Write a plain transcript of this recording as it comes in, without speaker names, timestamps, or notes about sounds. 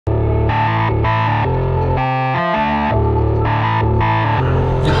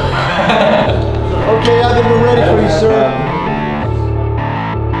Okay, I've been ready for you, sir.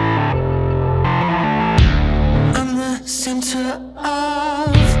 I'm the center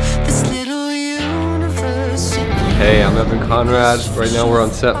of this little universe. Hey, I'm Konrad. Right now we're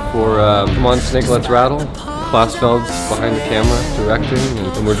on set for Come On Snake, Let's Rattle. Klasfeld's behind the camera directing,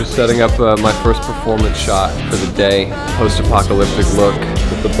 and we're just setting up my first performance shot for the day. Post-apocalyptic look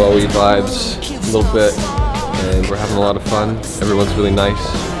with the Bowie vibes a little bit, and we're having a lot of fun. Everyone's really nice,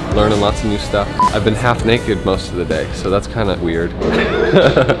 learning lots of new stuff. I've been half naked most of the day, so that's kind of weird.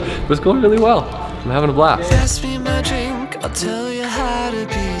 But it's going really well. I'm having a blast. Pass me my drink, I'll tell you how to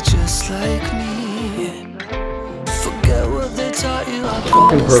be just like me. Forget what they taught you.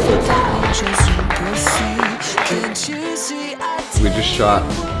 Fucking perfect. We just shot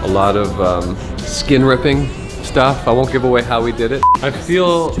a lot of skin ripping stuff. I won't give away how we did it. I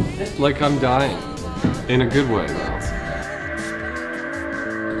feel like I'm dying in a good way though.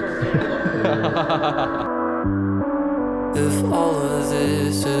 If all of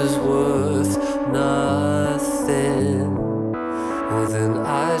this is worth nothing, well then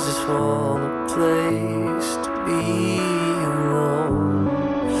I just want a place to be alone.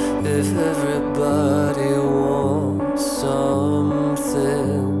 If everybody wants something,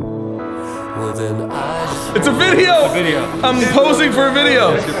 well then I just It's a video! I'm posing for a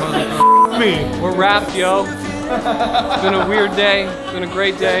video! Me. We're wrapped, yo. It's been a weird day. It's been a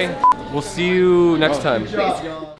great day. We'll see you next time.